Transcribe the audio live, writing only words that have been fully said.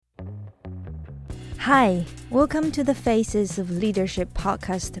Hi, welcome to the Faces of Leadership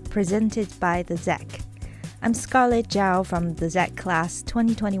podcast presented by the ZEC. I'm Scarlett Zhao from the ZEC class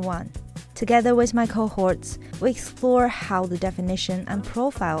 2021. Together with my cohorts, we explore how the definition and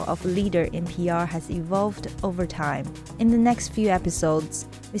profile of a leader in PR has evolved over time. In the next few episodes,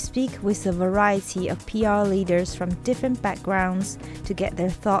 we speak with a variety of PR leaders from different backgrounds to get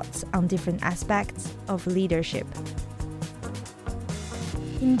their thoughts on different aspects of leadership.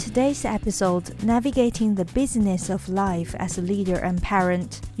 In today's episode, Navigating the Busyness of Life as a Leader and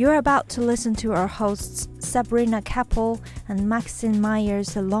Parent, you're about to listen to our hosts Sabrina Keppel and Maxine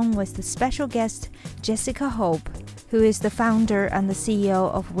Myers along with the special guest Jessica Hope, who is the founder and the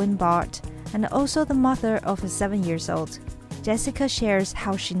CEO of Winbart and also the mother of a 7-year-old. Jessica shares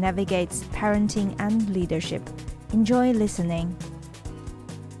how she navigates parenting and leadership. Enjoy listening.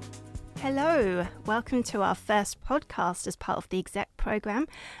 Hello, welcome to our first podcast as part of the exec program.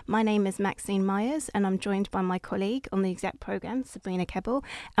 My name is Maxine Myers and I'm joined by my colleague on the exec program, Sabrina Keppel.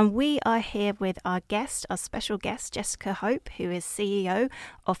 And we are here with our special guest, Jessica Hope, who is CEO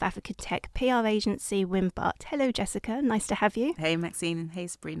of African tech PR agency Winbart. Hello, Jessica. Nice to have you. Hey, Maxine. Hey,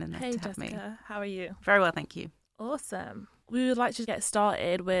 Sabrina. Nice Hey, to have Jessica. me. How are you? Very well, thank you. Awesome. We would like to get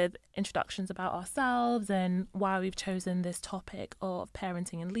started with introductions about ourselves and why we've chosen this topic of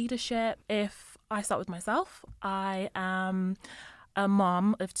parenting and leadership. If I start with myself, I am a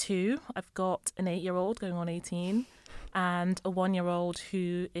mum of 2. I've got an 8-year-old going on 18 and a 1-year-old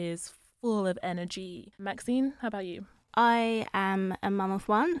who is full of energy. Maxine, how about you? I am a mum of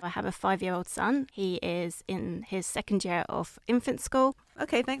 1. I have a 5-year-old son. He is in his 2nd year of infant school.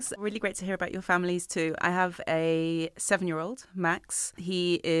 Okay, thanks. Really great to hear about your families too. I have a 7-year-old, Max.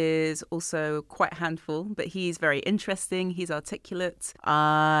 He is also quite a handful, but he's very interesting. He's articulate.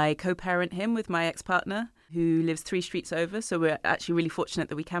 I co-parent him with my ex-partner, who lives 3 streets over. So we're actually really fortunate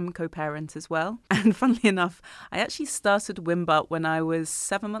that we can co-parent as well. And funnily enough, I actually started Winbart when I was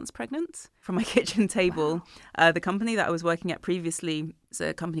 7 months pregnant from my kitchen table. Wow. The company that I was working at previously is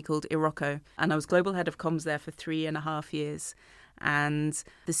a company called Irocco. And I was global head of comms there for 3.5 years. And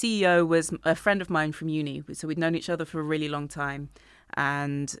the CEO was a friend of mine from uni. So we'd known each other for a really long time.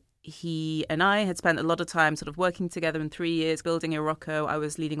 And he and I had spent a lot of time sort of working together in 3 years, building Irocco. I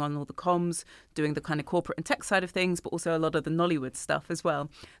was leading on all the comms, doing the kind of corporate and tech side of things, but also a lot of the Nollywood stuff as well.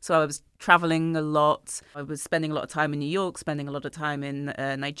 So I was traveling a lot. I was spending a lot of time in New York, spending a lot of time in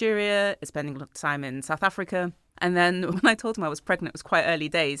Nigeria, spending a lot of time in South Africa. And then when I told him I was pregnant, it was quite early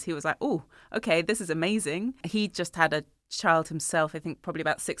days. He was like, oh, okay, this is amazing. He just had a child himself, I think probably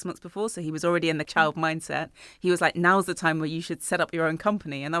about 6 months before. So he was already in the child mindset. He was like, now's the time where you should set up your own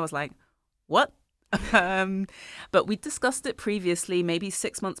company. And I was like, what? But we discussed it previously, maybe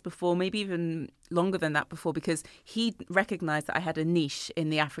 6 months before, maybe even longer than that before, because he recognized that I had a niche in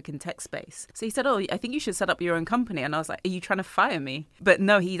the African tech space. So he said, oh, I think you should set up your own company. And I was like, are you trying to fire me? But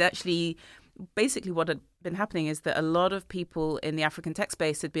no, he'd actually... Basically, what had been happening is that a lot of people in the African tech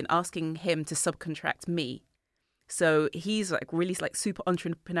space had been asking him to subcontract me. So he's really super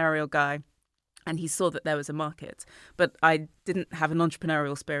entrepreneurial guy. And he saw that there was a market. But I didn't have an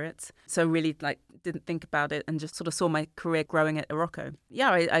entrepreneurial spirit. So really didn't think about it and just sort of saw my career growing at Irocco.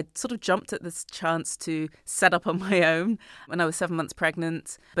 Yeah, I sort of jumped at this chance to set up on my own when I was 7 months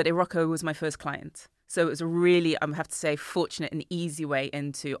pregnant. But Irocco was my first client. So it was a really, I have to say, fortunate and easy way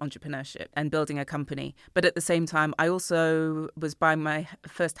into entrepreneurship and building a company. But at the same time, I also was buying my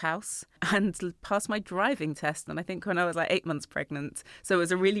first house and passed my driving test. And I think when I was 8 months pregnant. So it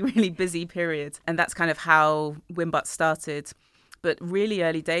was a really, really busy period. And that's kind of how Winbart started. But really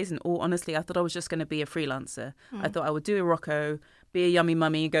early days, and all honestly, I thought I was just going to be a freelancer. I thought I would do Irocco, be a yummy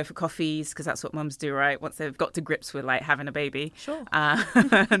mummy, go for coffees, because that's what mums do, right? Once they've got to grips with having a baby. Sure.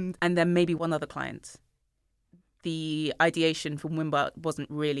 And then maybe one other client. The ideation from Winbart wasn't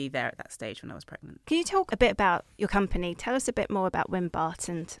really there at that stage when I was pregnant. Can you talk a bit about your company? Tell us a bit more about Winbart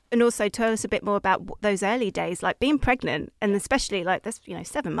and also tell us a bit more about those early days, like being pregnant and especially this,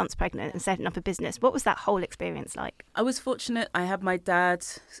 7 months pregnant and setting up a business. What was that whole experience like? I was fortunate. I had my dad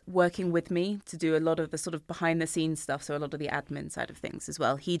working with me to do a lot of the sort of behind the scenes stuff. So a lot of the admin side of things as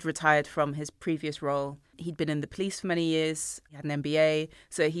well. He'd retired from his previous role. He'd been in the police for many years. He had an MBA.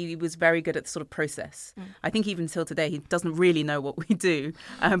 So he was very good at the sort of process. I think even till today, he doesn't really know what we do,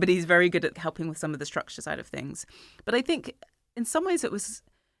 but he's very good at helping with some of the structure side of things. But I think in some ways it was,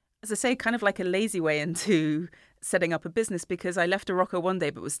 as I say, kind of like a lazy way into setting up a business, because I left Irocco one day,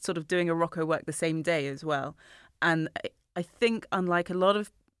 but was sort of doing Irocco work the same day as well. And I think unlike a lot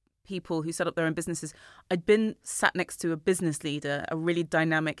of people who set up their own businesses. I'd been sat next to a business leader, a really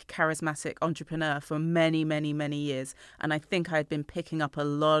dynamic, charismatic entrepreneur for many, many, many years. And I think I had been picking up a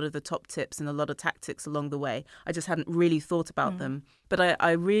lot of the top tips and a lot of tactics along the way. I just hadn't really thought about them. But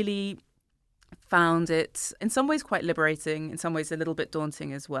I really found it in some ways quite liberating, in some ways a little bit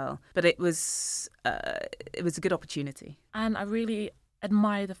daunting as well. But it was a good opportunity. And I really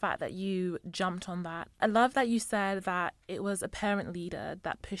admire the fact that you jumped on that. I love that you said that it was a parent leader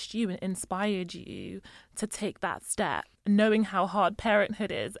that pushed you and inspired you to take that step, knowing how hard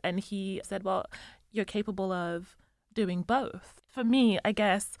parenthood is. And he said, well, you're capable of doing both. For me, I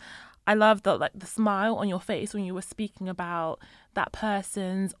guess I love the smile on your face when you were speaking about that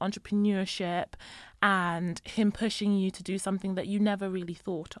person's entrepreneurship and him pushing you to do something that you never really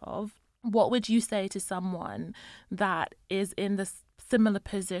thought of. What would you say to someone that is in this similar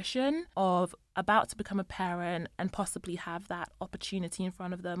position of about to become a parent and possibly have that opportunity in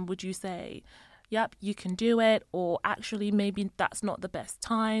front of them? Would you say, yep, you can do it, or actually maybe that's not the best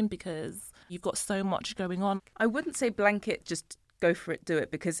time because you've got so much going on? I wouldn't say blanket just go for it, do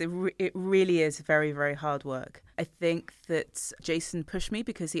it, because it really is very, very hard work. I think that Jason pushed me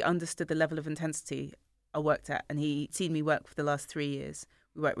because he understood the level of intensity I worked at, and he'd seen me work for the last 3 years.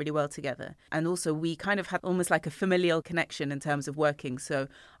 We worked really well together. And also we kind of had almost like a familial connection in terms of working. So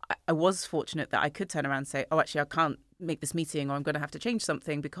I was fortunate that I could turn around and say, oh, actually, I can't make this meeting, or I'm going to have to change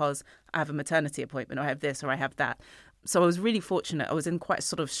something because I have a maternity appointment, or I have this, or I have that. So I was really fortunate. I was in quite a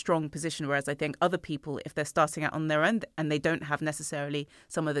sort of strong position, whereas I think other people, if they're starting out on their own and they don't have necessarily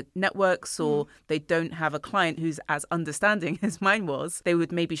some of the networks, or they don't have a client who's as understanding as mine was, they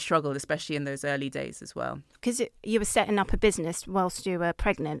would maybe struggle, especially in those early days as well. Because you were setting up a business whilst you were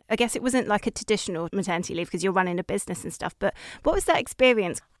pregnant. I guess it wasn't like a traditional maternity leave because you're running a business and stuff. But what was that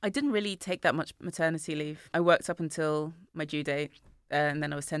experience? I didn't really take that much maternity leave. I worked up until my due date. And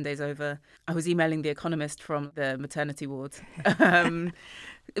then I was 10 days over. I was emailing The Economist from the maternity ward.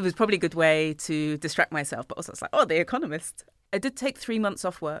 It was probably a good way to distract myself, but also I was like, oh, The Economist. I did take 3 months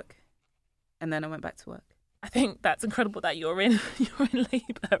off work, and then I went back to work. I think that's incredible that you're in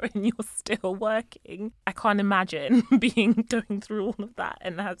labour and you're still working. I can't imagine going through all of that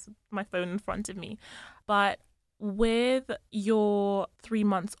and have my phone in front of me. But with your 3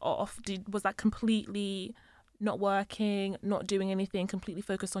 months off, was that completely not working, not doing anything, completely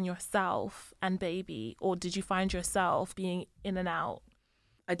focused on yourself and baby? Or did you find yourself being in and out?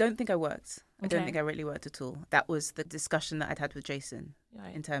 I don't think I worked. I don't think I really worked at all. That was the discussion that I'd had with Jason,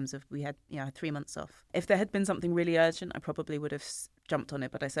 right, in terms of I had 3 months off. If there had been something really urgent, I probably would have jumped on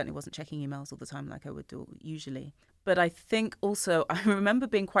it, but I certainly wasn't checking emails all the time like I would do usually. But I think also I remember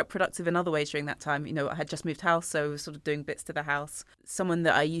being quite productive in other ways during that time. I had just moved house, so I was sort of doing bits to the house. Someone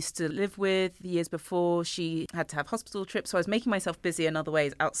that I used to live with years before, she had to have hospital trips, so I was making myself busy in other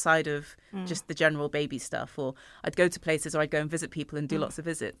ways outside of just the general baby stuff. Or I'd go to places, or I'd go and visit people and do lots of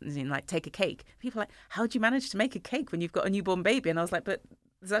visits, and like take a cake. People are like, how do you manage to make a cake when you've got a newborn baby? And I was like, but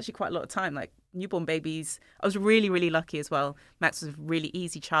there's actually quite a lot of time. Like newborn babies, I was really, really lucky as well. Max was a really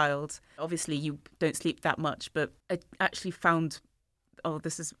easy child. Obviously, you don't sleep that much, but I actually found,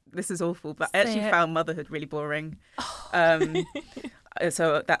 this is awful, but I actually found motherhood really boring.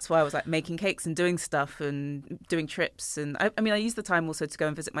 So that's why I was like making cakes and doing stuff and doing trips. And I used the time also to go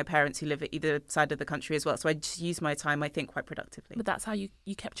and visit my parents who live at either side of the country as well. So I just used my time, I think, quite productively. But that's how you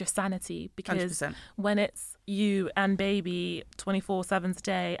kept your sanity, because 100%. When it's you and baby 24/7 a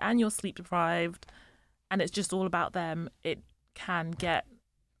day and you're sleep deprived and it's just all about them, it can get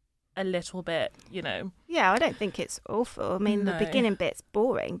a little bit, Yeah, I don't think it's awful. I mean, The beginning bit's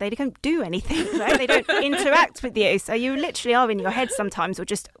boring. They don't do anything, right? They don't interact with you. So you literally are in your head sometimes, or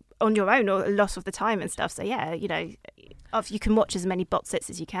just on your own, or a lot of the time and stuff. So yeah, you can watch as many bot sits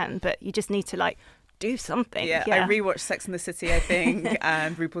as you can, but you just need to do something. Yeah, I rewatched Sex and the City, I think,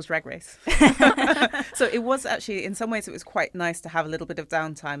 and RuPaul's Drag Race. So it was actually, in some ways, it was quite nice to have a little bit of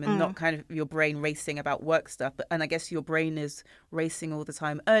downtime and not kind of your brain racing about work stuff. And I guess your brain is racing all the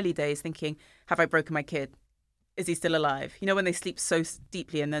time. Early days thinking, have I broken my kid? Is he still alive? When they sleep so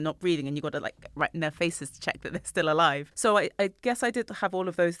deeply and they're not breathing and you've got to write in their faces to check that they're still alive. So I guess I did have all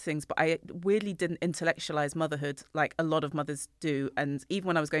of those things, but I weirdly didn't intellectualize motherhood like a lot of mothers do. And even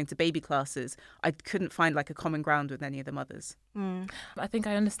when I was going to baby classes, I couldn't find a common ground with any of the mothers. I think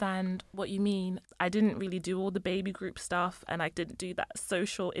I understand what you mean. I didn't really do all the baby group stuff, and I didn't do that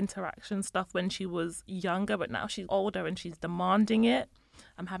social interaction stuff when she was younger, but now she's older and she's demanding it.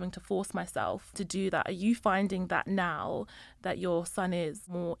 I'm having to force myself to do that. Are you finding that now that your son is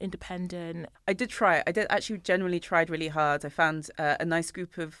more independent? I did try. I did actually genuinely tried really hard. I found a nice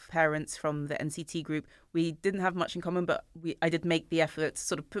group of parents from the NCT group. We didn't have much in common, but I did make the effort to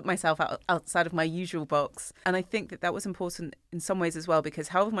sort of put myself outside of my usual box. And I think that was important in some ways as well, because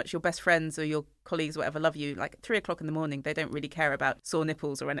however much your best friends or your colleagues or whatever love you, like at 3 o'clock in the morning, they don't really care about sore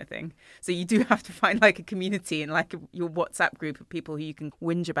nipples or anything. So you do have to find like a community and like your WhatsApp group of people who you can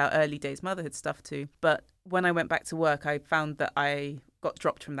whinge about early days motherhood stuff to. But when I went back to work, I found that I got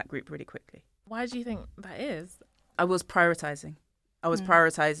dropped from that group really quickly. Why do you think that is? I was prioritizing.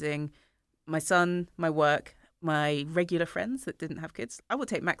 Prioritizing my son, my work, my regular friends that didn't have kids. I would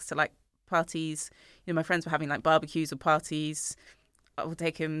take Max to like parties. You know, my friends were having like barbecues or parties. I would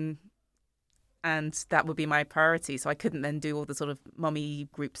take him, and that would be my priority. So I couldn't then do all the sort of mummy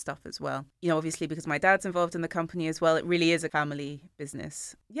group stuff as well. You know, obviously because my dad's involved in the company as well, it really is a family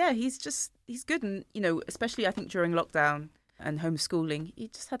business. Yeah, he's good. And, you know, especially I think during lockdown and homeschooling, he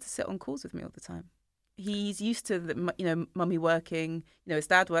just had to sit on calls with me all the time. He's used to the, you know, mummy working. You know, his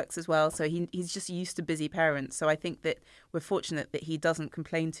dad works as well, so he's just used to busy parents. So I think that we're fortunate that he doesn't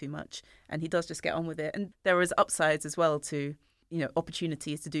complain too much, and he does just get on with it. And there is upsides as well to, you know,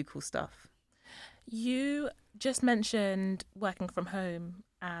 opportunities to do cool stuff. You just mentioned working from home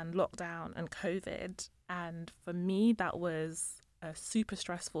and lockdown and COVID, and for me that was a super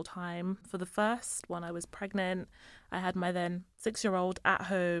stressful time. For the first one, I was pregnant. I had my then 6-year-old at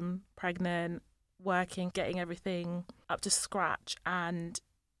home, pregnant, working, getting everything up to scratch, and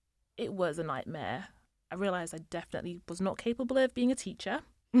it was a nightmare. I realised I definitely was not capable of being a teacher.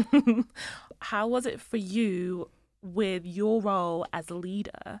 How was it for you with your role as a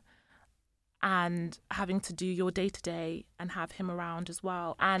leader and having to do your day-to-day and have him around as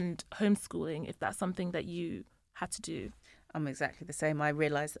well, and homeschooling, if that's something that you had to do? I'm exactly the same. I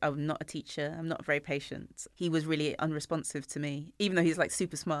realised I'm not a teacher. I'm not very patient. He was really unresponsive to me, even though he's like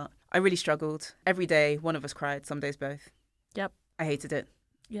super smart. I really struggled. Every day, one of us cried, some days both. Yep. I hated it.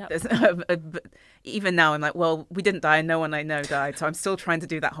 Yep. Even now, I'm like, well, we didn't die. No one I know died. So I'm still trying to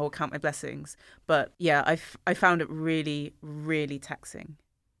do that whole count my blessings. But yeah, I found it really, really taxing.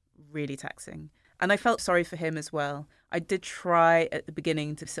 Really taxing. And I felt sorry for him as well. I did try at the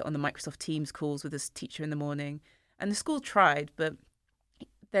beginning to sit on the Microsoft Teams calls with his teacher in the morning. And the school tried, but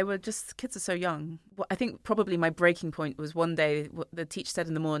they were just, kids are so young. I think probably my breaking point was one day what the teacher said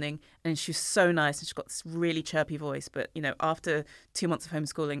in the morning, and she was so nice and she's got this really chirpy voice. But, you know, after 2 months of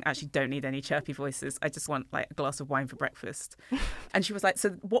homeschooling, I actually don't need any chirpy voices. I just want like a glass of wine for breakfast. And she was like, so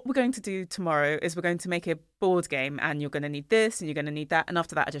what we're going to do tomorrow is we're going to make a board game, and you're going to need this and you're going to need that. And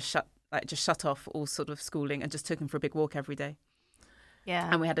after that, I just shut off all sort of schooling and just took him for a big walk every day. Yeah.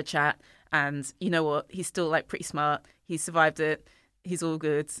 And we had a chat, and you know what? He's still like pretty smart. He survived it. He's all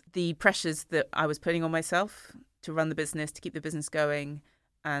good. The pressures that I was putting on myself to run the business, to keep the business going,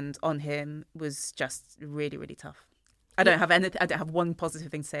 and on him was just really, really tough. I don't have one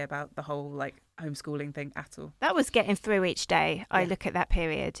positive thing to say about the whole like homeschooling thing at all. That was getting through each day. I look at that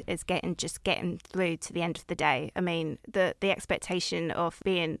period as getting through to the end of the day. I mean, the expectation of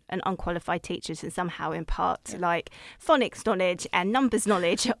being an unqualified teacher to somehow impart like phonics knowledge and numbers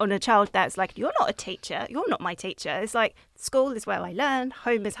knowledge on a child that's like, you're not a teacher, you're not my teacher. It's like, school is where I learn,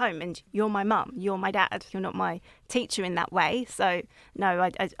 home is home, and you're my mum, you're my dad, you're not my teacher in that way. So no,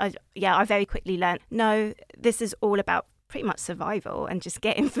 I very quickly learned, no, this is all about pretty much survival and just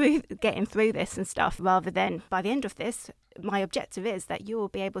getting through this and stuff, rather than by the end of this, my objective is that you will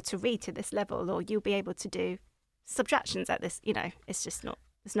be able to read to this level, or you'll be able to do subtractions at this. You know, it's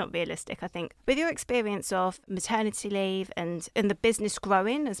not realistic, I think. With your experience of maternity leave and the business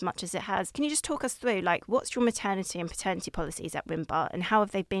growing as much as it has, can you just talk us through, like, what's your maternity and paternity policies at Wimbart, and how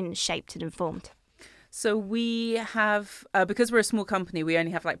have they been shaped and informed? So we have, because we're a small company, we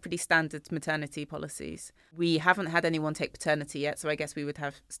only have like pretty standard maternity policies. We haven't had anyone take paternity yet, so I guess we would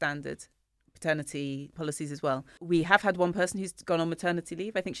have standard paternity policies as well. We have had one person who's gone on maternity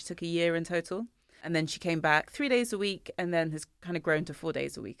leave. I think she took a year in total. And then she came back 3 days a week, and then has kind of grown to 4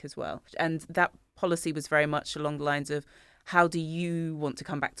 days a week as well. And that policy was very much along the lines of, how do you want to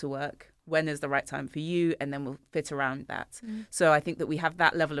come back to work? When is the right time for you? And then we'll fit around that. So I think that we have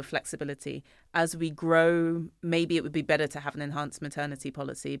that level of flexibility. As we grow, maybe it would be better to have an enhanced maternity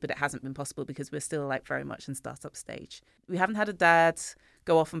policy, but it hasn't been possible because we're still like very much in startup stage. We haven't had a dad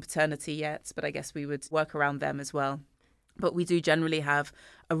go off on paternity yet, but I guess we would work around them as well. But we do generally have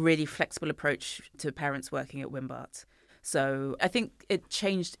a really flexible approach to parents working at Wimbart. So I think it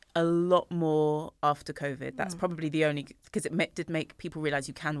changed a lot more after COVID. That's probably the only, because did make people realize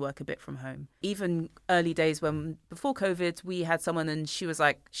you can work a bit from home. Even early days before COVID, we had someone and she was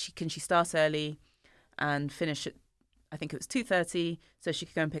like, can she start early and finish at, I think it was 2:30, so she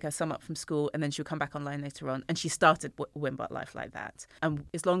could go and pick her son up from school, and then she'll come back online later on. And she started Wimbot Life like that. And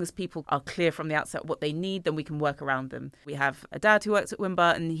as long as people are clear from the outset what they need, then we can work around them. We have a dad who works at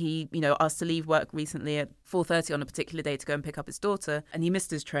Wimbot, and he, asked to leave work recently at 4:30 on a particular day to go and pick up his daughter, and he missed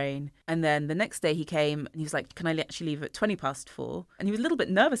his train. And then the next day he came, and he was like, can I actually leave at 4:20? And he was a little bit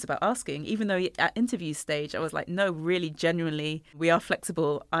nervous about asking, even though at interview stage, I was like, no, really, genuinely, we are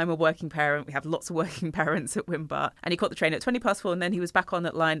flexible. I'm a working parent. We have lots of working parents at Wimbot. And he caught the train at 4:20, and then he was back on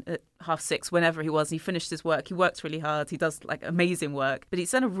at line at 6:30, whenever he was. He finished his work. He works really hard. He does like amazing work. But he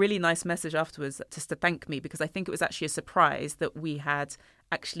sent a really nice message afterwards just to thank me, because I think it was actually a surprise that we had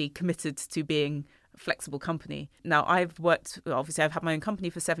actually committed to being a flexible company. Now, obviously I've had my own company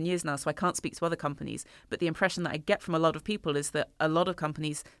for 7 years now, so I can't speak to other companies. But the impression that I get from a lot of people is that a lot of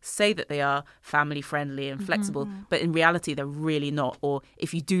companies say that they are family friendly and flexible, but in reality, they're really not. Or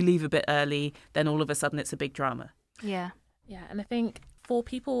if you do leave a bit early, then all of a sudden it's a big drama. Yeah. Yeah, and I think for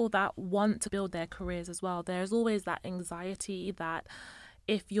people that want to build their careers as well, there's always that anxiety that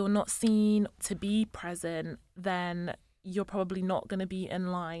if you're not seen to be present, then you're probably not going to be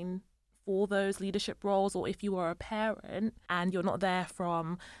in line for those leadership roles. Or if you are a parent and you're not there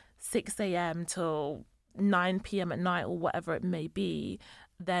from 6 a.m. till 9 p.m. at night or whatever it may be,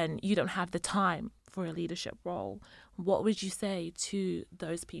 then you don't have the time for a leadership role. What would you say to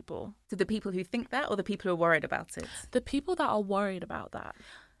those people? To the people who think that, or the people who are worried about it? The people that are worried about that.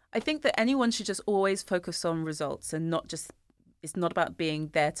 I think that anyone should just always focus on results and not just, it's not about being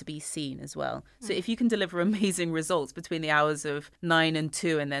there to be seen as well. So if you can deliver amazing results between the hours of 9 and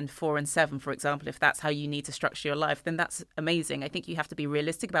 2 and then 4 and 7, for example, if that's how you need to structure your life, then that's amazing. I think you have to be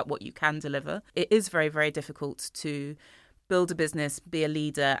realistic about what you can deliver. It is very, very difficult to build a business, be a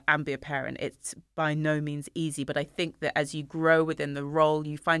leader, and be a parent. It's by no means easy, but I think that as you grow within the role,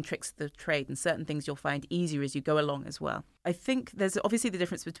 you find tricks of the trade, and certain things you'll find easier as you go along as well. I think there's obviously the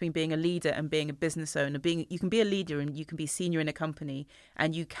difference between being a leader and being a business owner. You can be a leader and you can be senior in a company,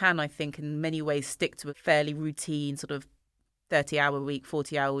 and you can, I think, in many ways stick to a fairly routine sort of 30-hour week,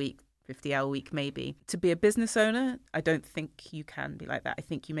 40-hour week, 50-hour week maybe. To be a business owner, I don't think you can be like that. I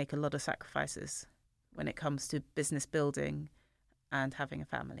think you make a lot of sacrifices when it comes to business building and having a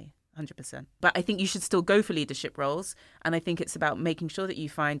family, 100%. But I think you should still go for leadership roles. And I think it's about making sure that you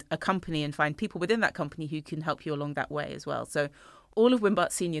find a company and find people within that company who can help you along that way as well. So all of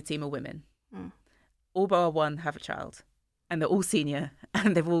Wimbot's senior team are women. All bar one have a child. And they're all senior,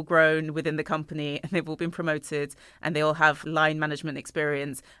 and they've all grown within the company, and they've all been promoted, and they all have line management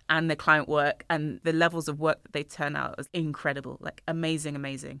experience and their client work, and the levels of work that they turn out is incredible, like amazing,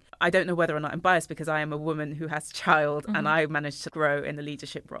 amazing. I don't know whether or not I'm biased because I am a woman who has a child and I managed to grow in a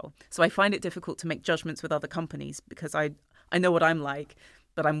leadership role. So I find it difficult to make judgments with other companies because I know what I'm like,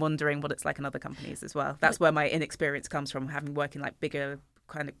 but I'm wondering what it's like in other companies as well. That's where my inexperience comes from, having worked in like bigger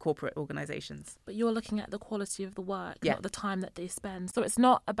kind of corporate organizations. But you're looking at the quality of the work, not the time that they spend. So it's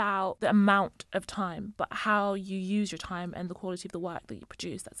not about the amount of time, but how you use your time and the quality of the work that you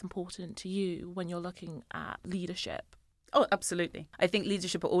produce that's important to you when you're looking at leadership. Oh, absolutely. I think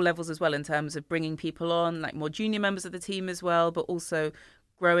leadership at all levels as well, in terms of bringing people on, like more junior members of the team as well, but also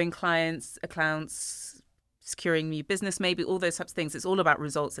growing clients, accounts, securing new business, maybe all those types of things. It's all about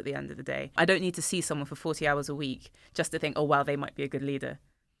results at the end of the day. I don't need to see someone for 40 hours a week just to think, oh, wow, they might be a good leader.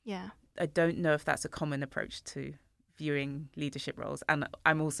 Yeah. I don't know if that's a common approach to viewing leadership roles. And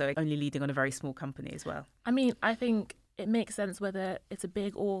I'm also only leading on a very small company as well. I mean, I think it makes sense whether it's a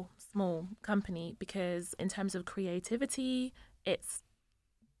big or small company, because in terms of creativity, it's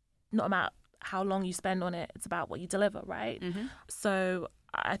not about how long you spend on it. It's about what you deliver, right? So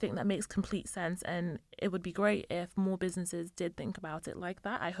I think that makes complete sense, and it would be great if more businesses did think about it like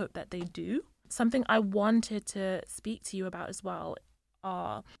that. I hope that they do. Something I wanted to speak to you about as well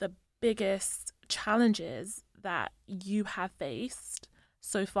are the biggest challenges that you have faced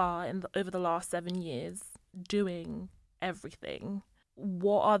so far over the last 7 years doing everything.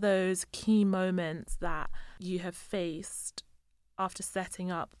 What are those key moments that you have faced after setting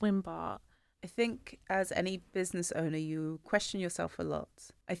up Wimbot? I think as any business owner, you question yourself a lot.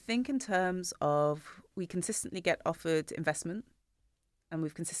 I think in terms of, we consistently get offered investment and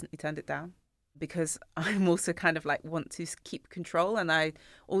we've consistently turned it down, because I'm also kind of like want to keep control. And I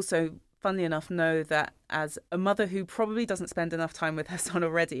also funnily enough, know that as a mother who probably doesn't spend enough time with her son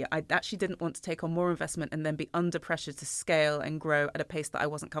already, I actually didn't want to take on more investment and then be under pressure to scale and grow at a pace that I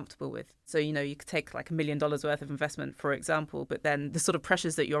wasn't comfortable with. So, you could take like $1 million worth of investment, for example, but then the sort of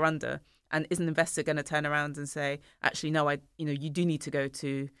pressures that you're under, and is an investor going to turn around and say, actually, no, you do need to go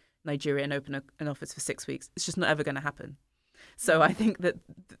to Nigeria and open an office for 6 weeks. It's just not ever going to happen. So I think that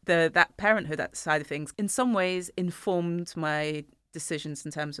that parenthood, that side of things, in some ways informed my decisions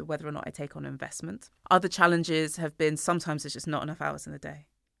in terms of whether or not I take on investment. Other challenges have been sometimes there's just not enough hours in the day,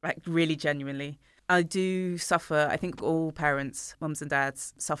 like really genuinely. I do suffer, I think all parents, mums and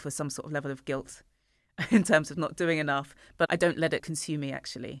dads, suffer some sort of level of guilt in terms of not doing enough, but I don't let it consume me,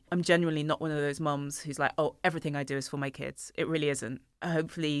 actually. I'm genuinely not one of those mums who's like, oh, everything I do is for my kids. It really isn't.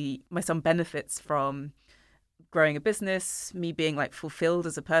 Hopefully my son benefits from growing a business, me being like fulfilled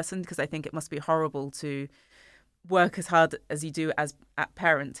as a person, because I think it must be horrible to work as hard as you do as at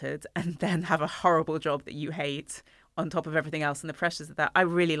parenthood and then have a horrible job that you hate on top of everything else and the pressures of that. I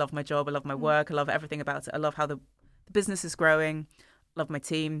really love my job. I love my work. I love everything about it. I love how the business is growing. I love my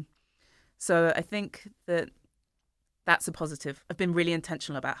team. So I think that's a positive. I've been really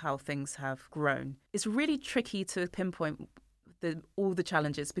intentional about how things have grown. It's really tricky to pinpoint all the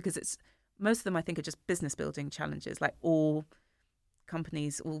challenges because most of them I think are just business building challenges, like all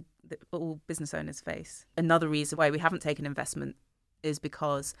companies, all business owners face. Another reason why we haven't taken investment is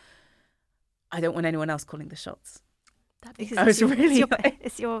because I don't want anyone else calling the shots. It's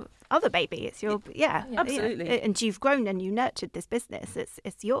your other baby. It's your absolutely. Yeah. And you've grown and you nurtured this business.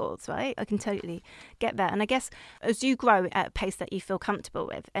 It's yours, right? I can totally get that. And I guess as you grow at a pace that you feel comfortable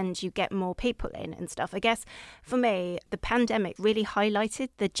with, and you get more people in and stuff, I guess for me, the pandemic really highlighted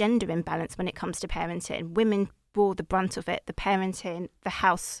the gender imbalance when it comes to parenting. Women bore the brunt of it, the parenting, the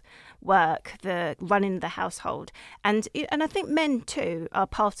housework, the running the household. And I think men too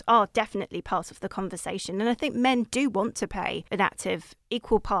are definitely part of the conversation. And I think men do want to play an active,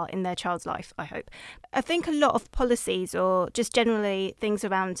 equal part in their child's life, I hope. I think a lot of policies or just generally things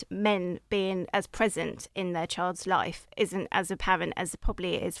around men being as present in their child's life isn't as apparent as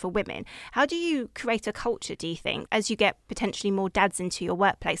probably it is for women. How do you create a culture, do you think, as you get potentially more dads into your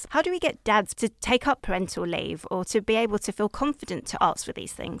workplace? How do we get dads to take up parental leave or to be able to feel confident to ask for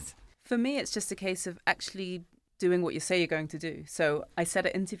these things? For me, it's just a case of actually doing what you say you're going to do. So I said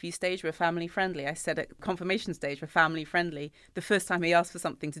at interview stage, we're family friendly. I said at confirmation stage, we're family friendly. The first time he asked for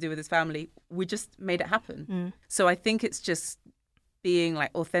something to do with his family, we just made it happen. So I think it's just being like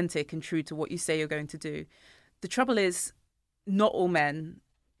authentic and true to what you say you're going to do. The trouble is not all men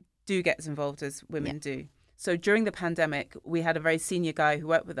do get as involved as women do. So during the pandemic, we had a very senior guy who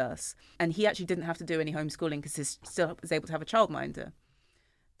worked with us, and he actually didn't have to do any homeschooling because he still was able to have a childminder.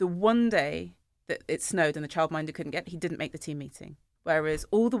 The one day that it snowed and the childminder couldn't get, he didn't make the team meeting. Whereas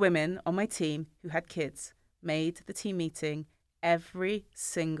all the women on my team who had kids made the team meeting every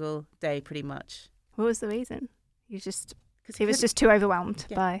single day, pretty much. What was the reason? He was just too overwhelmed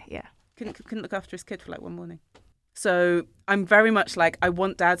by. Couldn't look after his kid for like one morning. So I'm very much like, I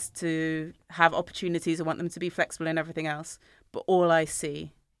want dads to have opportunities. I want them to be flexible and everything else. But all I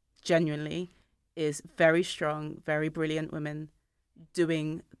see genuinely is very strong, very brilliant women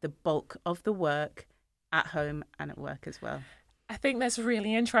doing the bulk of the work at home and at work as well. I think that's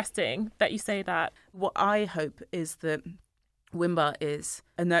really interesting that you say that. What I hope is that Wimber is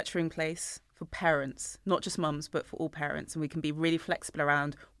a nurturing place for parents, not just mums, but for all parents. And we can be really flexible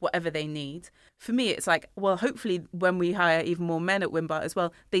around whatever they need. For me, it's like, well, hopefully when we hire even more men at Wimber as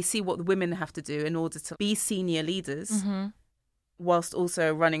well, they see what the women have to do in order to be senior leaders whilst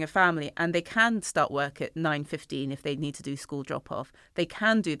also running a family. And they can start work at 9:15 if they need to do school drop-off. They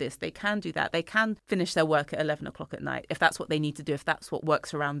can do this, they can do that. They can finish their work at 11 o'clock at night if that's what they need to do, if that's what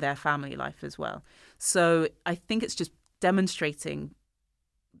works around their family life as well. So I think it's just demonstrating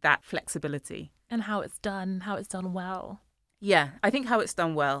that flexibility. And how it's done well. Yeah, I think how it's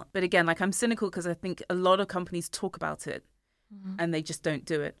done well. But again, like, I'm cynical because I think a lot of companies talk about it and they just don't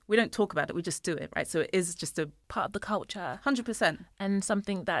do it. We don't talk about it, we just do it, right? So it is just a part of the culture. 100%. And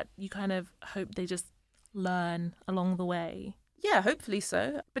something that you kind of hope they just learn along the way. Yeah, hopefully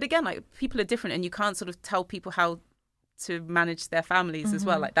so. But again, like, people are different and you can't sort of tell people how to manage their families as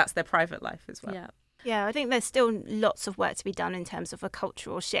well. Like, that's their private life as well. Yeah. Yeah, I think there's still lots of work to be done in terms of a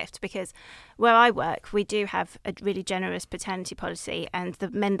cultural shift, because where I work, we do have a really generous paternity policy, and the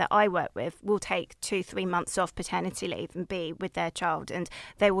men that I work with will take 2-3 months off paternity leave and be with their child, and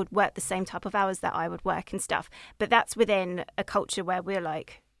they would work the same type of hours that I would work and stuff. But that's within a culture where we're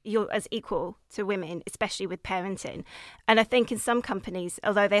like, you're as equal to women, especially with parenting. And I think in some companies,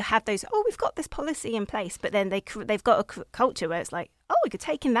 although they have those, we've got this policy in place, but then they've got a culture where it's like, oh, you're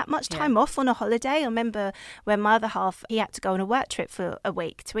taking that much time off on a holiday. I remember when my other half, he had to go on a work trip for a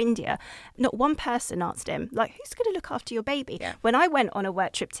week to India. Not one person asked him, like, who's going to look after your baby? Yeah. When I went on a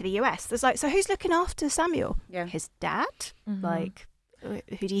work trip to the US, there's like, so who's looking after Samuel? Yeah. His dad? Like,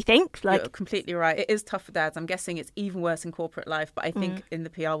 who do you think? Like, you're completely right. It is tough for dads. I'm guessing it's even worse in corporate life, but I think in the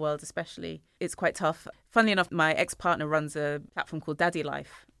PR world especially, it's quite tough. Funnily enough, my ex-partner runs a platform called Daddy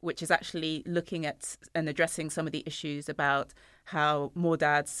Life, which is actually looking at and addressing some of the issues about how more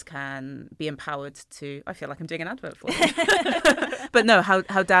dads can be empowered to, I feel like I'm doing an advert for them. But no, how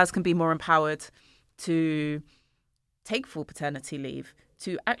dads can be more empowered to take full paternity leave,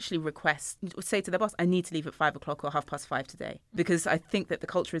 to actually request, say to their boss, I need to leave at 5 o'clock or 5:30 today, because I think that the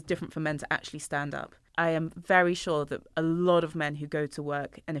culture is different for men to actually stand up. I am very sure that a lot of men who go to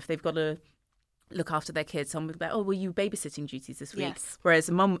work, and if they've got to look after their kids, someone will be like, oh, were you babysitting duties this week? Yes. Whereas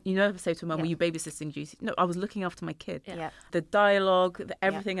a mum, you never say to a mum, were you babysitting duties? No, I was looking after my kid. Yeah. The dialogue,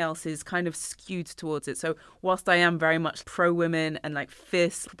 everything else is kind of skewed towards it. So whilst I am very much pro-women and like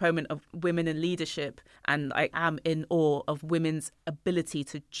fierce proponent of women in leadership, and I am in awe of women's ability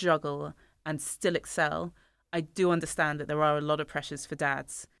to juggle and still excel, I do understand that there are a lot of pressures for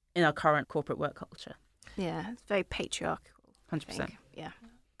dads in our current corporate work culture. Yeah, it's very patriarchal. 100%. Yeah.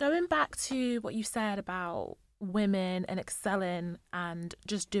 Going back to what you said about women and excelling and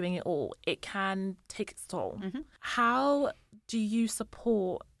just doing it all, it can take its toll. How do you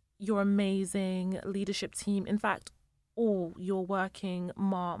support your amazing leadership team, in fact, all your working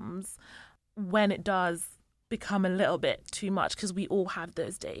moms, when it does become a little bit too much? Because we all have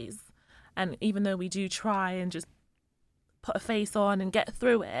those days. And even though we do try and just put a face on and get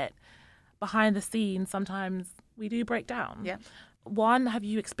through it, behind the scenes, sometimes we do break down. Yeah. One, have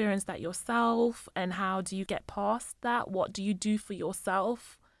you experienced that yourself, and how do you get past that? What do you do for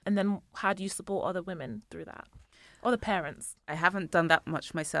yourself? And then how do you support other women through that? Or the parents? I haven't done that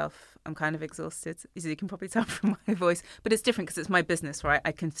much myself. I'm kind of exhausted, as you can probably tell from my voice. But it's different because it's my business, right?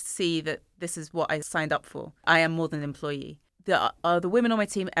 I can see that this is what I signed up for. I am more than an employee. The women on my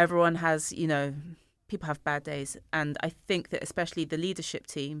team, everyone has, people have bad days. And I think that especially the leadership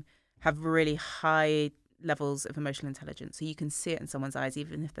team have really high levels of emotional intelligence. So you can see it in someone's eyes,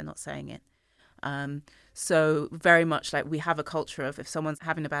 even if they're not saying it. So very much like we have a culture of, if someone's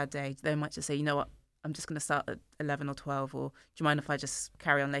having a bad day, they might just say, you know what, I'm just going to start at 11 or 12, or do you mind if I just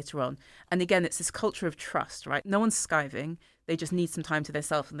carry on later on? And again, it's this culture of trust, right? No one's skiving. They just need some time to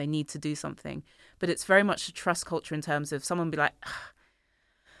themselves and they need to do something. But it's very much a trust culture in terms of someone be like,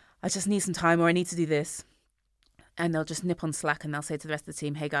 I just need some time, or I need to do this. And they'll just nip on Slack and they'll say to the rest of the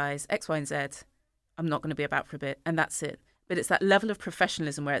team, hey guys, X, Y, and Z, I'm not going to be about for a bit. And that's it. But it's that level of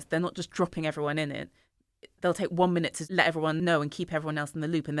professionalism where they're not just dropping everyone in it. They'll take 1 minute to let everyone know and keep everyone else in the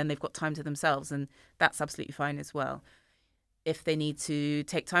loop, and then they've got time to themselves, and that's absolutely fine as well. If they need to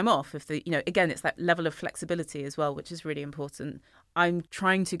take time off, again, it's that level of flexibility as well, which is really important. I'm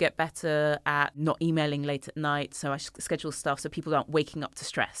trying to get better at not emailing late at night, so I schedule stuff so people aren't waking up to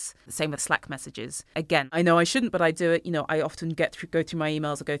stress. The same with Slack messages. Again, I know I shouldn't, but I do it. I often go through my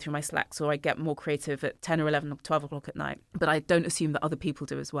emails or go through my Slacks, or I get more creative at 10 or 11 or 12 o'clock at night. But I don't assume that other people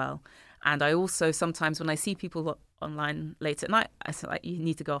do as well. And I also sometimes, when I see people online late at night, I say, like, you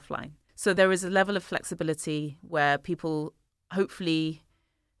need to go offline. So there is a level of flexibility where people hopefully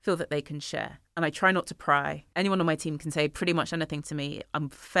feel that they can share. And I try not to pry. Anyone on my team can say pretty much anything to me. I'm a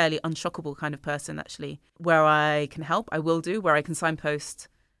fairly unshockable kind of person, actually. Where I can help, I will do. Where I can signpost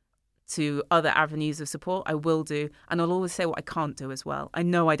to other avenues of support, I will do. And I'll always say what I can't do as well. I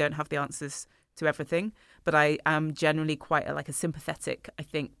know I don't have the answers to everything, but I am generally quite a sympathetic, I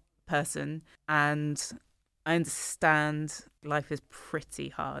think, person. And I understand life is pretty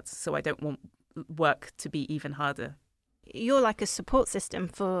hard, so I don't want work to be even harder. You're like a support system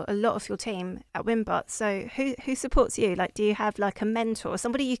for a lot of your team at Wimbot. So who supports you? Like, do you have like a mentor,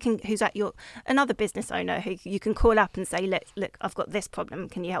 somebody who's at another business owner who you can call up and say, look, I've got this problem.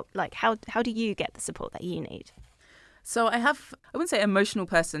 Can you help? Like, how do you get the support that you need? So I wouldn't say emotional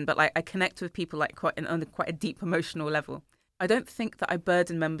person, but I connect with people on quite a deep emotional level. I don't think that I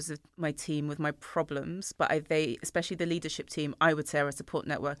burden members of my team with my problems, but they, especially the leadership team, I would say are a support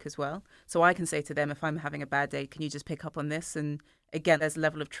network as well. So I can say to them, if I'm having a bad day, can you just pick up on this? And again, there's a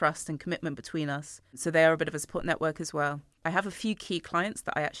level of trust and commitment between us. So they are a bit of a support network as well. I have a few key clients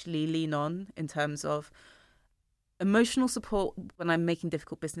that I actually lean on in terms of emotional support when I'm making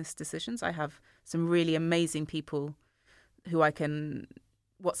difficult business decisions. I have some really amazing people who I can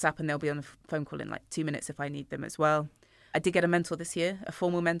WhatsApp, and they'll be on a phone call in like 2 minutes if I need them as well. I did get a mentor this year, a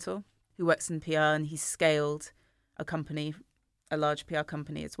formal mentor who works in PR, and he's scaled a company, a large PR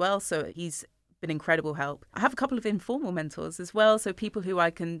company as well. So he's been incredible help. I have a couple of informal mentors as well, so people who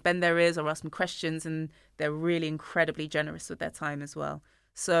I can bend their ears or ask them questions, and they're really incredibly generous with their time as well.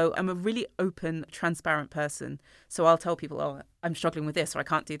 So I'm a really open, transparent person. So I'll tell people, oh, I'm struggling with this, or I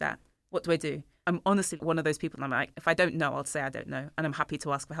can't do that. What do I do? I'm honestly one of those people, and I'm like, if I don't know, I'll say I don't know. And I'm happy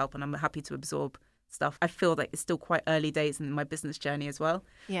to ask for help, and I'm happy to absorb stuff. I feel like it's still quite early days in my business journey as well.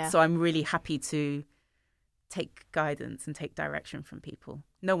 Yeah. So I'm really happy to take guidance and take direction from people.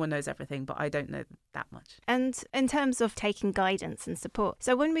 No one knows everything, but I don't know that much. And in terms of taking guidance and support,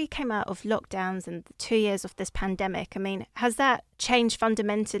 so when we came out of lockdowns and the 2 years of this pandemic, I mean, has that changed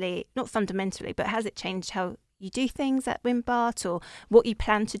fundamentally, not fundamentally, but has it changed how you do things at Wimbart or what you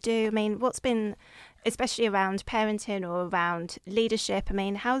plan to do? I mean, what's been, especially around parenting or around leadership, I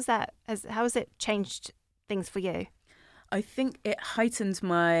mean, how has it changed things for you? I think it heightened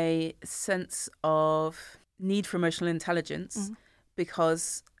my sense of need for emotional intelligence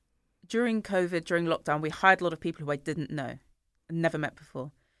because during COVID, during lockdown, we hired a lot of people who I didn't know and never met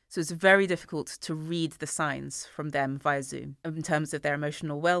before. So it's very difficult to read the signs from them via Zoom in terms of their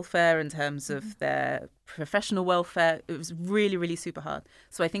emotional welfare, in terms of their professional welfare. It was really, really super hard.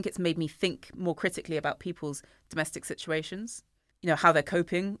 So I think it's made me think more critically about people's domestic situations, how they're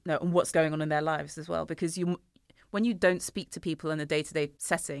coping, and what's going on in their lives as well. Because when you don't speak to people in a day-to-day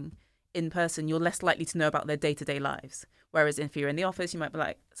setting in person, you're less likely to know about their day-to-day lives. Whereas if you're in the office,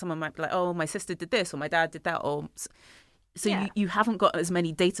 someone might be like, oh, my sister did this or my dad did that. You haven't got as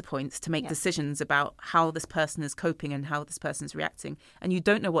many data points to make decisions about how this person is coping and how this person is reacting. And you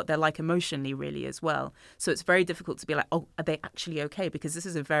don't know what they're like emotionally really as well. So it's very difficult to be like, oh, are they actually okay? Because this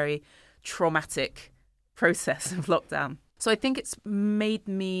is a very traumatic process of lockdown. So I think it's made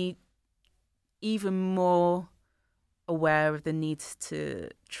me even more aware of the need to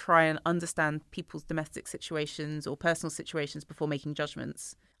try and understand people's domestic situations or personal situations before making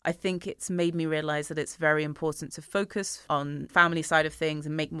judgments. I think it's made me realise that it's very important to focus on family side of things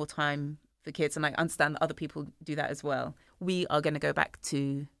and make more time for kids. And I understand that other people do that as well. We are going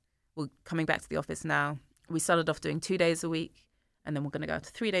to we're coming back to the office now. We started off doing 2 days a week, and then we're going to go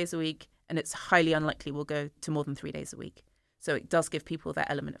to 3 days a week. And it's highly unlikely we'll go to more than 3 days a week. So it does give people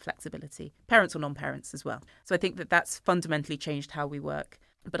that element of flexibility, parents or non-parents as well. So I think that that's fundamentally changed how we work.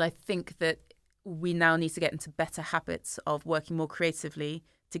 But I think that we now need to get into better habits of working more creatively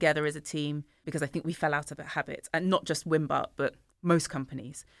together as a team, because I think we fell out of that habit, and not just Wimbart, but most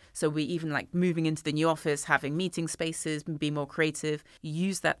companies. So we even moving into the new office, having meeting spaces, be more creative,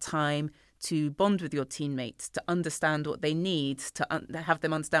 use that time to bond with your teammates, to understand what they need, to have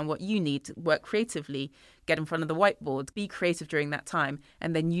them understand what you need, to work creatively, get in front of the whiteboard, be creative during that time,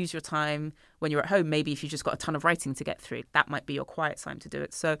 and then use your time when you're at home. Maybe if you've just got a ton of writing to get through, that might be your quiet time to do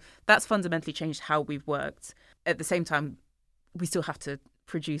it. So that's fundamentally changed how we've worked. At the same time, we still have to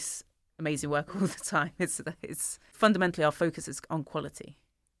produce amazing work all the time. It's fundamentally our focus is on quality.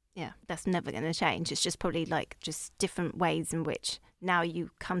 Yeah, that's never going to change. It's just probably just different ways in which now you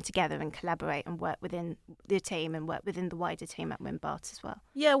come together and collaborate and work within the team and work within the wider team at Wimbart as well.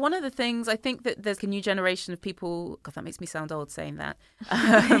 Yeah, one of the things, I think that there's a new generation of people, God, that makes me sound old saying that,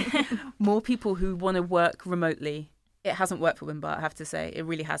 more people who want to work remotely. It hasn't worked for Wimbart, I have to say. It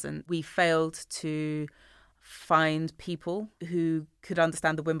really hasn't. We failed to find people who could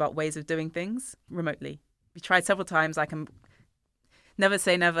understand the Wimbart ways of doing things remotely. We tried several times. I can never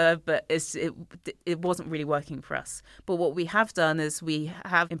say never, but it wasn't really working for us. But what we have done is we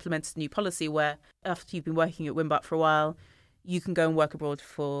have implemented a new policy where after you've been working at Wimbart for a while, you can go and work abroad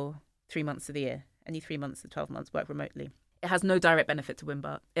for 3 months of the year. Any 3 months to 12 months work remotely. It has no direct benefit to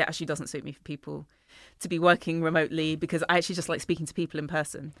Wimbart. It actually doesn't suit me for people to be working remotely, because I actually just like speaking to people in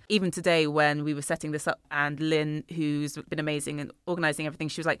person. Even today when we were setting this up, and Lynn, who's been amazing and organising everything,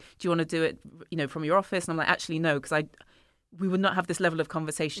 she was like, do you want to do it, from your office? And I'm like, actually, no, because we would not have this level of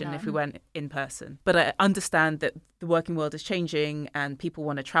conversation if we went in person. But I understand that the working world is changing and people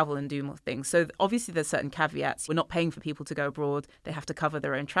want to travel and do more things. So obviously there's certain caveats. We're not paying for people to go abroad. They have to cover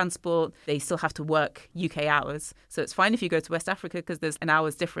their own transport. They still have to work UK hours. So it's fine if you go to West Africa because there's an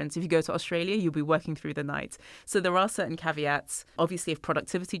hour's difference. If you go to Australia, you'll be working through the night. So there are certain caveats. Obviously, if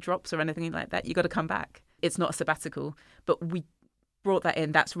productivity drops or anything like that, you got to come back. It's not a sabbatical, but we brought that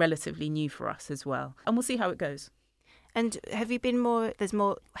in. That's relatively new for us as well. And we'll see how it goes. And have you been there's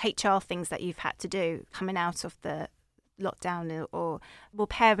more HR things that you've had to do coming out of the lockdown, or more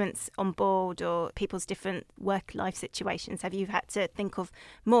parents on board, or people's different work-life situations? Have you had to think of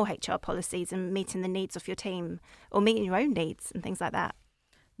more HR policies and meeting the needs of your team, or meeting your own needs and things like that?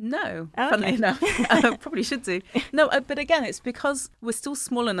 No, okay. Funnily enough. Probably should do. No, but again, it's because we're still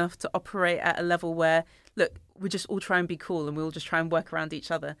small enough to operate at a level where, look, we just all try and be cool and we'll just try and work around each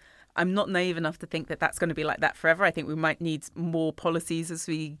other. I'm not naive enough to think that that's going to be like that forever. I think we might need more policies as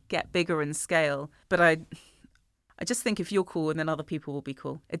we get bigger in scale. But I just think if you're cool, and then other people will be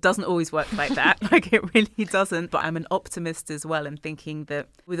cool. It doesn't always work like that. Like, it really doesn't. But I'm an optimist as well in thinking that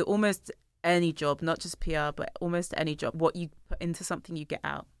with almost any job, not just PR, but almost any job, what you put into something, you get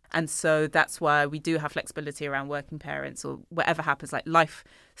out. And so that's why we do have flexibility around working parents, or whatever happens. Like, life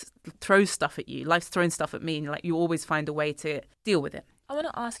throws stuff at you. Life's throwing stuff at me. And like, you always find a way to deal with it. I want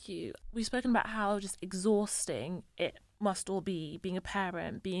to ask you, we've spoken about how just exhausting it must all be, being a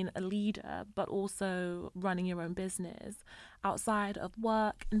parent, being a leader, but also running your own business. Outside of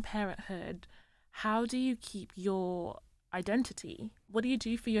work and parenthood, how do you keep your identity? What do you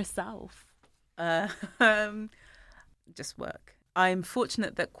do for yourself? Just work. I'm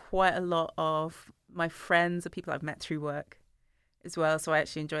fortunate that quite a lot of my friends are people I've met through work as well, so I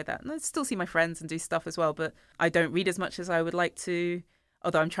actually enjoy that. And I still see my friends and do stuff as well, but I don't read as much as I would like to,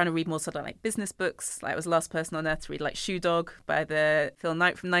 although I'm trying to read more sort of like business books. Like, I was the last person on earth to read like Shoe Dog by the Phil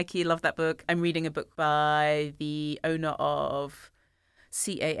Knight from Nike. Love that book. I'm reading a book by the owner of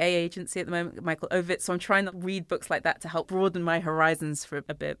CAA agency at the moment, Michael Ovitz. So I'm trying to read books like that to help broaden my horizons for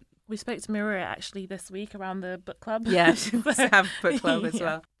a bit. We spoke to Maria actually this week around the book club. Yeah, she wants to have a book club as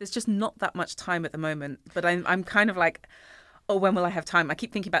well. There's just not that much time at the moment, but I'm kind of like, oh, when will I have time? I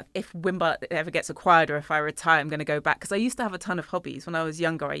keep thinking about if Wimber ever gets acquired or if I retire, I'm going to go back. Because I used to have a ton of hobbies. When I was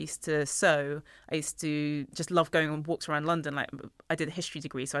younger, I used to sew. I used to just love going on walks around London. Like, I did a history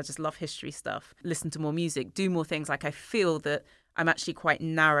degree, so I just love history stuff. Listen to more music, do more things. Like, I feel that I'm actually quite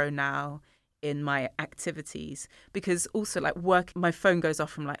narrow now in my activities, because also like work, my phone goes off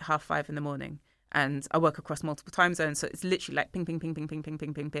from like 5:30 in the morning, and I work across multiple time zones, so it's literally like ping, ping, ping, ping, ping, ping,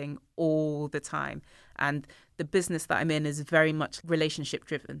 ping, ping, ping all the time. And the business that I'm in is very much relationship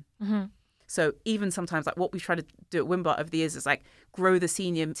driven. Mm-hmm. So even sometimes, like, what we try to do at Wimbart over the years is like grow the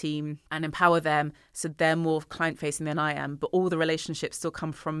senior team and empower them so they're more client facing than I am, but all the relationships still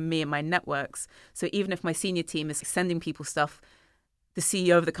come from me and my networks. So even if my senior team is sending people stuff, the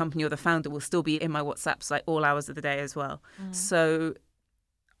CEO of the company or the founder will still be in my WhatsApps like all hours of the day as well. So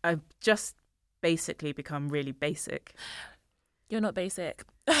I've just basically become really basic. You're not basic.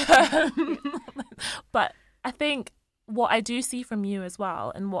 But I think what I do see from you as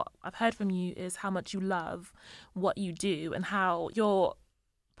well, and what I've heard from you, is how much you love what you do and how your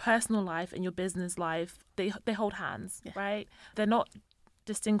personal life and your business life, they hold hands, right? They're not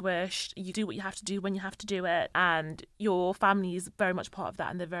distinguished. You do what you have to do when you have to do it, and your family is very much part of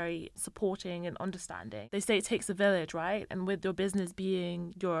that, and they're very supporting and understanding. They say it takes a village, right? And with your business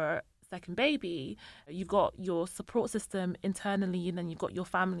being your second baby, you've got your support system internally, and then you've got your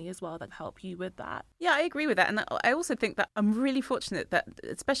family as well that help you with that. Yeah, I agree with that. And I also think that I'm really fortunate that,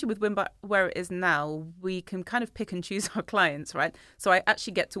 especially with Wimber where it is now, we can kind of pick and choose our clients, right? So I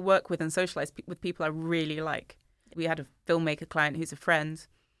actually get to work with and socialize with people I really like. We had a filmmaker client who's a friend,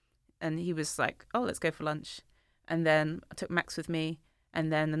 and he was like, oh, let's go for lunch. And then I took Max with me,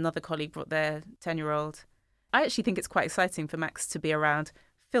 and then another colleague brought their 10-year-old. I actually think it's quite exciting for Max to be around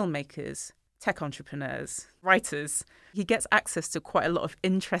filmmakers, tech entrepreneurs, writers. He gets access to quite a lot of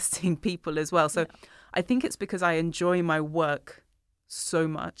interesting people as well. So I think it's because I enjoy my work so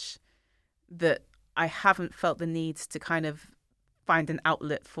much that I haven't felt the need to kind of find an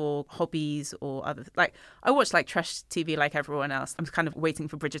outlet for hobbies or other. Like, I watch like trash TV like everyone else. I'm kind of waiting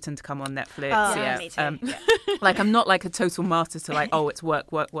for Bridgerton to come on Netflix. Me too. Like, I'm not like a total martyr to like, oh, it's work.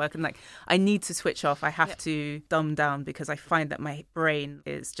 And like, I need to switch off. I have to dumb down because I find that my brain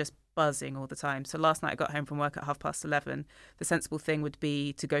is just buzzing all the time. So last night I got home from work at 11:30. The sensible thing would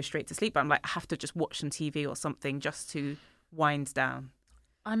be to go straight to sleep. But I'm like, I have to just watch some TV or something just to wind down.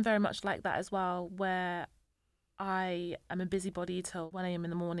 I'm very much like that as well, where I am a busybody till 1 a.m. in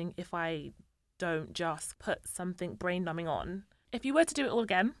the morning if I don't just put something brain numbing on. If you were to do it all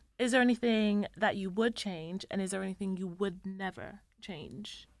again, is there anything that you would change, and is there anything you would never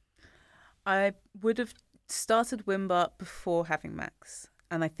change? I would have started Wimbart before having Max,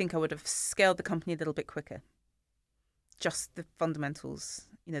 and I think I would have scaled the company a little bit quicker. Just the fundamentals,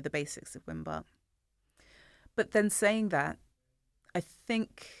 the basics of Wimbart. But then saying that, I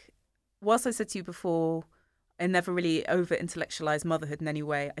think, whilst I said to you before, I never really over-intellectualized motherhood in any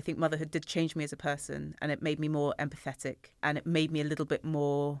way. I think motherhood did change me as a person, and it made me more empathetic, and it made me a little bit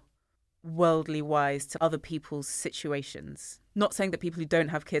more worldly wise to other people's situations. Not saying that people who don't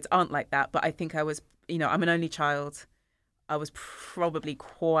have kids aren't like that, but I think I was, I'm an only child. I was probably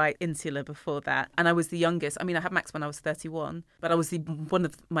quite insular before that. And I was the youngest. I mean, I had Max when I was 31, but I was one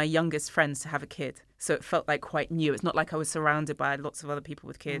of my youngest friends to have a kid. So it felt like quite new. It's not like I was surrounded by lots of other people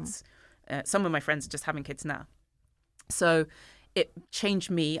with kids. Some of my friends are just having kids now. So it changed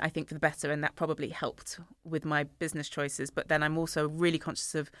me, I think, for the better, and that probably helped with my business choices. But then I'm also really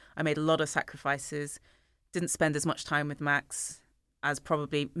conscious of, I made a lot of sacrifices, didn't spend as much time with Max as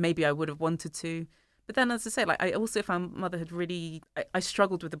probably maybe I would have wanted to. But then, as I say, like I also found motherhood really, I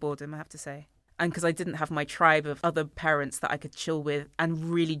struggled with the boredom, I have to say. And because I didn't have my tribe of other parents that I could chill with and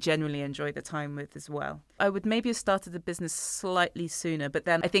really genuinely enjoy the time with as well. I would maybe have started the business slightly sooner, but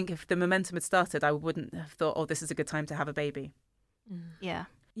then I think if the momentum had started, I wouldn't have thought, oh, this is a good time to have a baby. Yeah.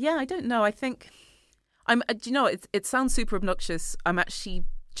 Yeah, I don't know. I think do you know, it sounds super obnoxious. I'm actually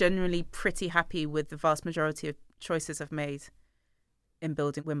generally pretty happy with the vast majority of choices I've made in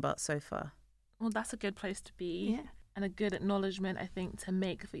building Wimbart so far. Well, that's a good place to be. Yeah. And a good acknowledgement, I think, to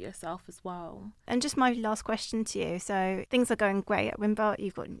make for yourself as well. And just my last question to you. So things are going great at Wimbart.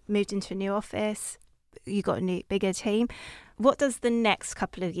 You've got moved into a new office. You've got a new, bigger team. What does the next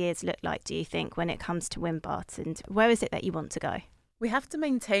couple of years look like, do you think, when it comes to Wimbart? And where is it that you want to go? We have to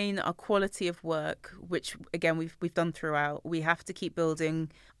maintain our quality of work, which, again, we've done throughout. We have to keep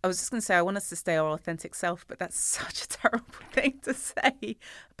building. I was just going to say, I want us to stay our authentic self, but that's such a terrible thing to say.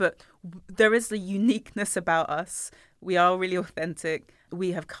 But there is a uniqueness about us. We are really authentic.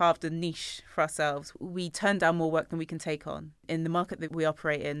 We have carved a niche for ourselves. We turn down more work than we can take on. In the market that we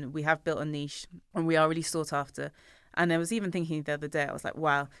operate in, we have built a niche and we are really sought after. And I was even thinking the other day, I was like,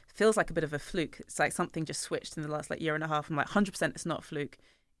 wow, it feels like a bit of a fluke. It's like something just switched in the last year and a half. I'm like, 100% it's not a fluke.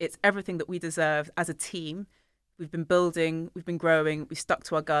 It's everything that we deserve as a team. We've been building, we've been growing, we've stuck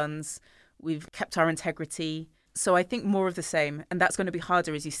to our guns, we've kept our integrity. So I think more of the same. And that's going to be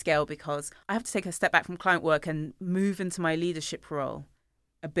harder as you scale because I have to take a step back from client work and move into my leadership role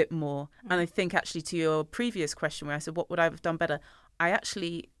a bit more. And I think actually to your previous question where I said, what would I have done better? I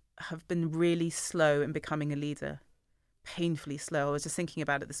actually have been really slow in becoming a leader. Painfully slow. I was just thinking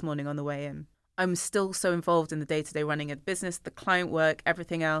about it this morning on the way in. I'm still so involved in the day-to-day running of the business, the client work,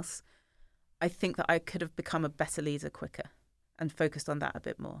 everything else. I think that I could have become a better leader quicker and focused on that a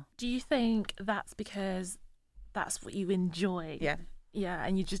bit more. Do you think that's because that's what you enjoy? Yeah. Yeah,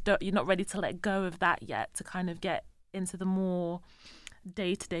 and you're not ready to let go of that yet to kind of get into the more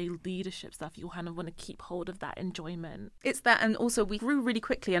day-to-day leadership stuff. You kind of want to keep hold of that enjoyment. It's that, and also we grew really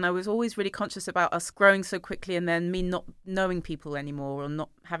quickly and I was always really conscious about us growing so quickly and then me not knowing people anymore or not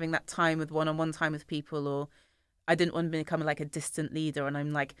having that time with one-on-one time with people, or I didn't want to become like a distant leader. And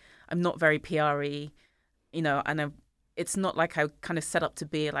I'm not very PR-y, you know, and it's not like I kind of set up to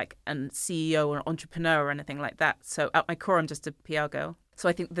be like a CEO or an entrepreneur or anything like that. So at my core, I'm just a PR girl. So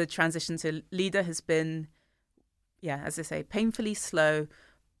I think the transition to leader has been, yeah, as I say, painfully slow,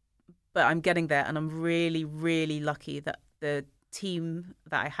 but I'm getting there. And I'm really, really lucky that the team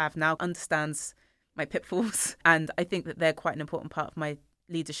that I have now understands my pitfalls. And I think that they're quite an important part of my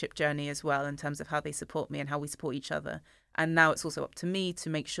leadership journey as well in terms of how they support me and how we support each other. And now it's also up to me to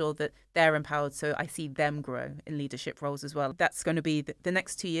make sure that they're empowered so I see them grow in leadership roles as well. That's going to be the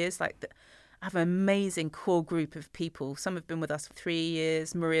next 2 years. I have an amazing core group of people. Some have been with us for 3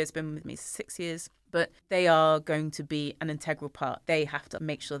 years. Maria's been with me 6 years. But they are going to be an integral part. They have to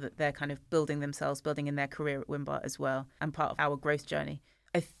make sure that they're kind of building themselves, building in their career at Wimbart as well, and part of our growth journey.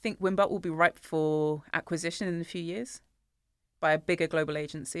 I think Wimbart will be ripe for acquisition in a few years by a bigger global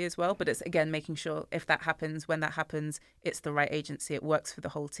agency as well. But it's, again, making sure if that happens, when that happens, it's the right agency. It works for the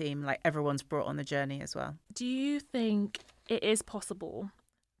whole team. Like everyone's brought on the journey as well. Do you think it is possible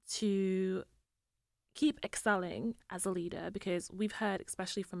to keep excelling as a leader? Because we've heard,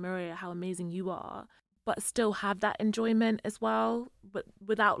 especially from Maria, how amazing you are, but still have that enjoyment as well, but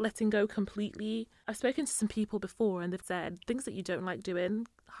without letting go completely. I've spoken to some people before and they've said things that you don't like doing,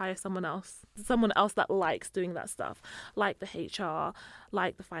 hire someone else that likes doing that stuff, like the HR,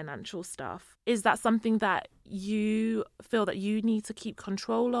 like the financial stuff. Is that something that you feel that you need to keep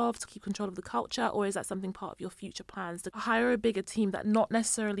control of, to keep control of the culture, or is that something part of your future plans to hire a bigger team that not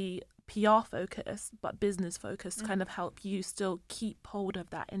necessarily PR focused but business focused to kind of help you still keep hold of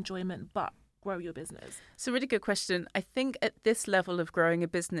that enjoyment but grow your business? It's a really good question. I think at this level of growing a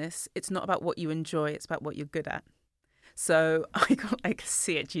business, it's not about what you enjoy, it's about what you're good at. So I got like a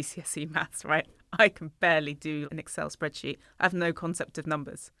C at GCSE maths, right? I can barely do an Excel spreadsheet. I have no concept of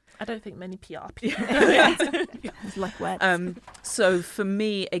numbers. I don't think many PR people. It's like words. So for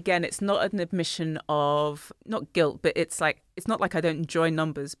me, again, it's not an admission of, not guilt, but it's not like I don't enjoy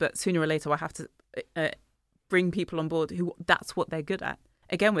numbers, but sooner or later I have to bring people on board who that's what they're good at.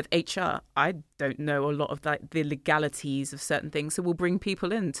 Again, with HR, I don't know a lot of the legalities of certain things. So we'll bring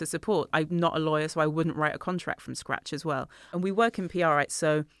people in to support. I'm not a lawyer, so I wouldn't write a contract from scratch as well. And we work in PR, right?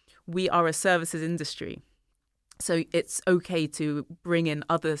 So we are a services industry. So it's okay to bring in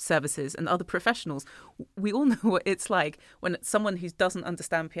other services and other professionals. We all know what it's like when someone who doesn't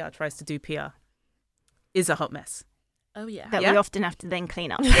understand PR tries to do PR. Is a hot mess. Oh, yeah. That we often have to then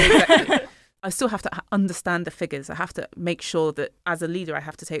clean up. Exactly. I still have to understand the figures. I have to make sure that as a leader, I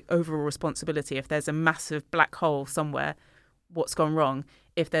have to take overall responsibility. If there's a massive black hole somewhere, what's gone wrong?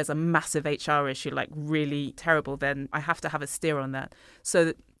 If there's a massive HR issue, like really terrible, then I have to have a steer on that.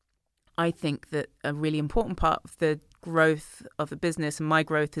 So I think that a really important part of the growth of the business and my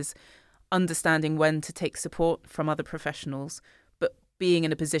growth is understanding when to take support from other professionals, but being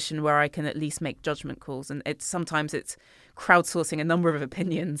in a position where I can at least make judgment calls. And sometimes it's crowdsourcing a number of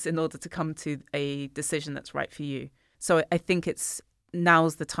opinions in order to come to a decision that's right for you. So I think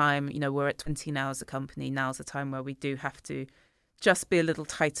now's the time, we're at 20 now as a company. Now's the time where we do have to just be a little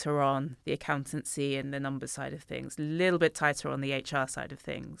tighter on the accountancy and the numbers side of things, a little bit tighter on the HR side of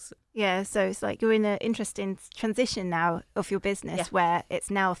things. Yeah, so it's like you're in an interesting transition now of your business where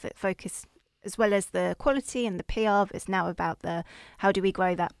it's now focused, as well as the quality and the PR, it's now about the how do we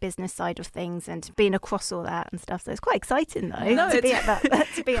grow that business side of things and being across all that and stuff. So it's quite exciting though to be at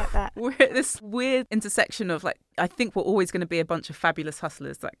that. We're at this weird intersection of I think we're always going to be a bunch of fabulous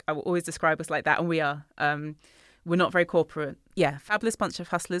hustlers. I will always describe us like that, and we are. We're not very corporate. Yeah, fabulous bunch of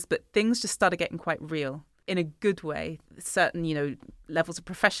hustlers, but things just started getting quite real in a good way. Certain, levels of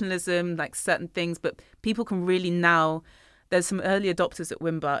professionalism, certain things, but people can really now. There's some early adopters at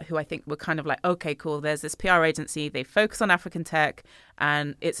Wimber who I think were kind of like, okay, cool, there's this PR agency, they focus on African tech,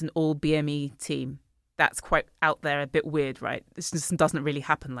 and it's an all BME team. That's quite out there, a bit weird, right? This just doesn't really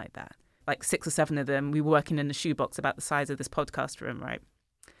happen like that. 6 or 7 of them, we were working in a shoebox about the size of this podcast room, right?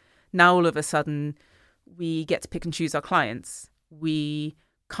 Now all of a sudden, we get to pick and choose our clients. We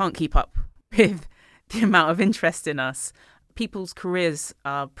can't keep up with the amount of interest in us. People's careers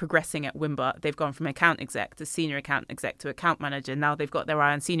are progressing at Wimber. They've gone from account exec to senior account exec to account manager. Now they've got their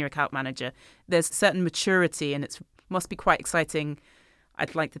eye on senior account manager. There's certain maturity, and it must be quite exciting,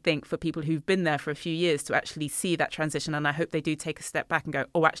 I'd like to think, for people who've been there for a few years to actually see that transition. And I hope they do take a step back and go,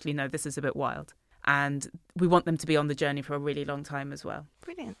 oh, actually, no, this is a bit wild. And we want them to be on the journey for a really long time as well.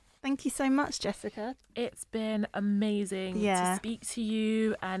 Brilliant. Thank you so much, Jessica. It's been amazing to speak to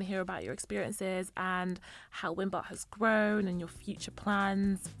you and hear about your experiences and how Wimber has grown and your future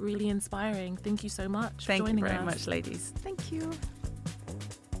plans. Really inspiring. Thank you so much for joining us. Thank you very much, ladies. Thank you.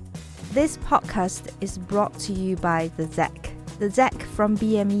 This podcast is brought to you by the ZEC. The ZEC from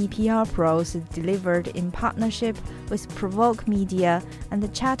BME PR Pros is delivered in partnership with Provoke Media and the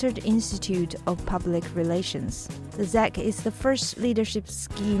Chartered Institute of Public Relations. The ZEC is the first leadership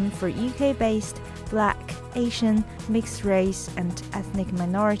scheme for UK-based Black, Asian, mixed race and ethnic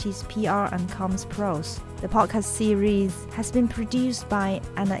minorities PR and comms pros. The podcast series has been produced by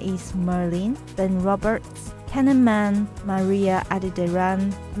Anais Merlin, Ben Roberts, Kenan Mann, Maria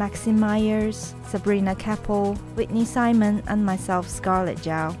Adederan, Maxine Myers, Sabrina Keppel, Whitney Simon and myself, Scarlett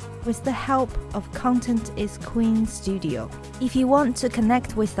Zhao, with the help of Content is Queen Studio. If you want to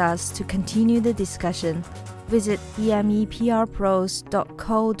connect with us to continue the discussion, visit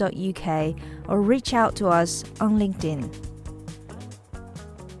bmeprpros.co.uk or reach out to us on LinkedIn.